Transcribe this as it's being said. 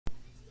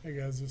Hey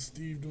guys, this is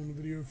Steve doing the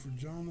video for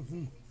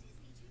Jonathan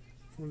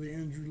for the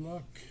Andrew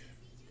Luck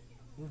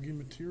Working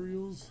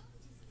Materials,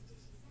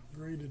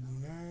 graded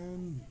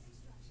 9.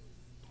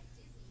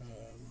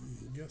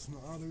 Guessing the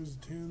auto's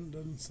 10,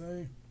 doesn't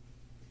say.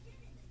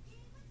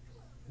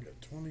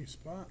 Got 20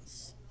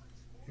 spots.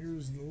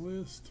 Here's the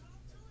list.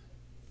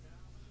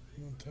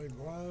 I'm going to type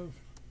live.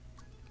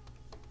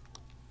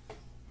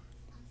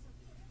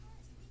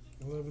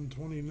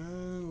 11:29,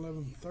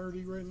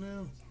 11:30 right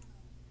now.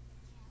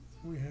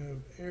 We have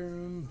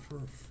Aaron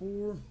for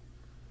 4,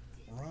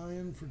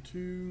 Ryan for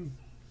 2,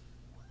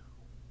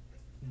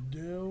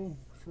 Dell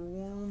for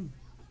 1,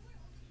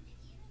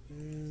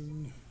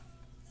 and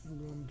I'm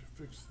going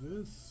to fix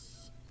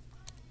this.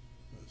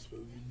 That's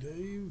supposed to be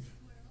Dave.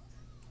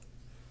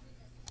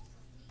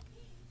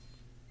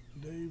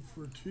 Dave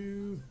for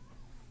 2,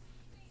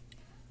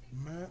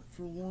 Matt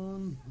for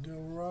 1,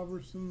 Dell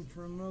Robertson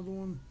for another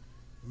one,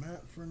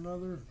 Matt for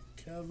another,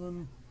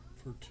 Kevin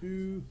for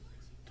 2,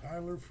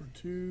 Tyler for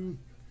 2,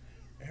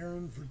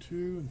 Aaron for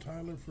 2, and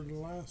Tyler for the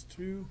last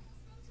 2.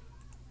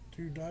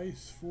 2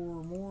 dice, 4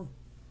 or more.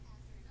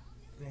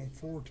 Going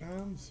 4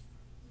 times.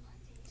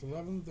 It's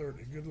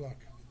 11:30. Good luck.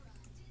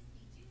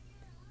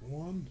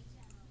 1,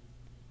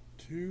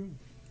 2,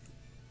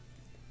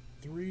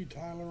 3.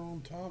 Tyler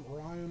on top,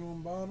 Ryan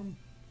on bottom.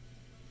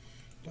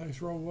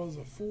 Dice roll was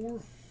a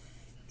 4.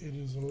 It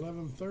is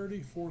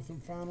 11:30. 4th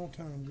and final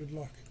time. Good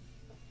luck.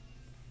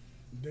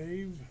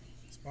 Dave,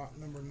 spot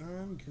number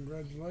 9.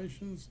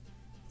 Congratulations.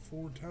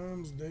 4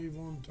 times. Dave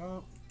on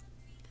top.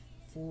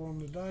 4 on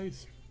the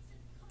dice.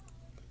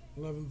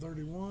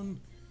 11:31.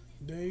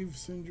 Dave,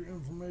 send your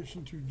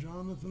information to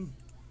Jonathan.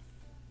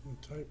 I'll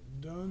type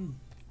done.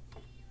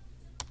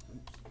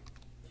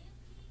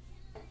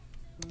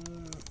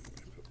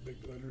 Put big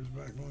letters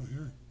back on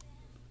here.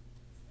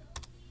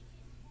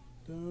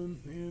 Done,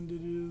 and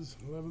it is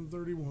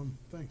 11:31.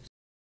 Thanks.